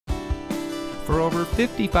For over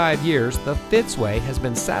 55 years, the Fitzway has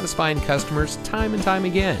been satisfying customers time and time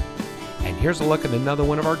again. And here's a look at another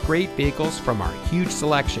one of our great vehicles from our huge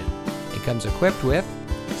selection. It comes equipped with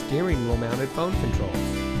steering wheel mounted phone controls,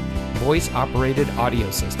 voice operated audio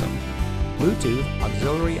system, Bluetooth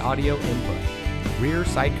auxiliary audio input, rear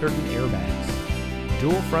side curtain airbags,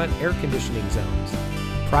 dual front air conditioning zones,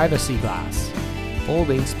 privacy glass,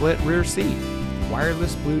 folding split rear seat,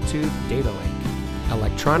 wireless Bluetooth data link,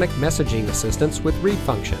 electronic messaging assistance with read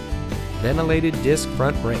function, ventilated disc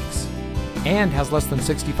front brakes, and has less than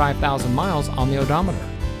 65,000 miles on the odometer.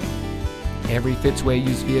 Every Fitzway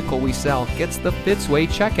used vehicle we sell gets the Fitzway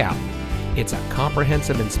checkout. It's a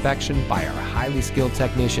comprehensive inspection by our highly skilled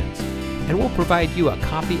technicians, and we'll provide you a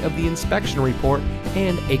copy of the inspection report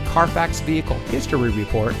and a Carfax vehicle history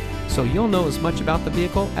report so you'll know as much about the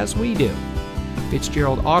vehicle as we do.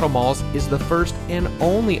 Fitzgerald Auto Malls is the first and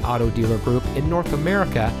only auto dealer group in North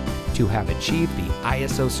America to have achieved the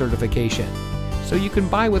ISO certification, so you can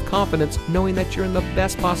buy with confidence knowing that you're in the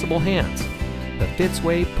best possible hands. The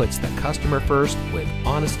Fitzway puts the customer first with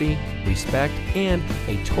honesty, respect, and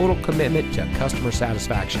a total commitment to customer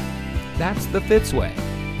satisfaction. That's the Fitzway.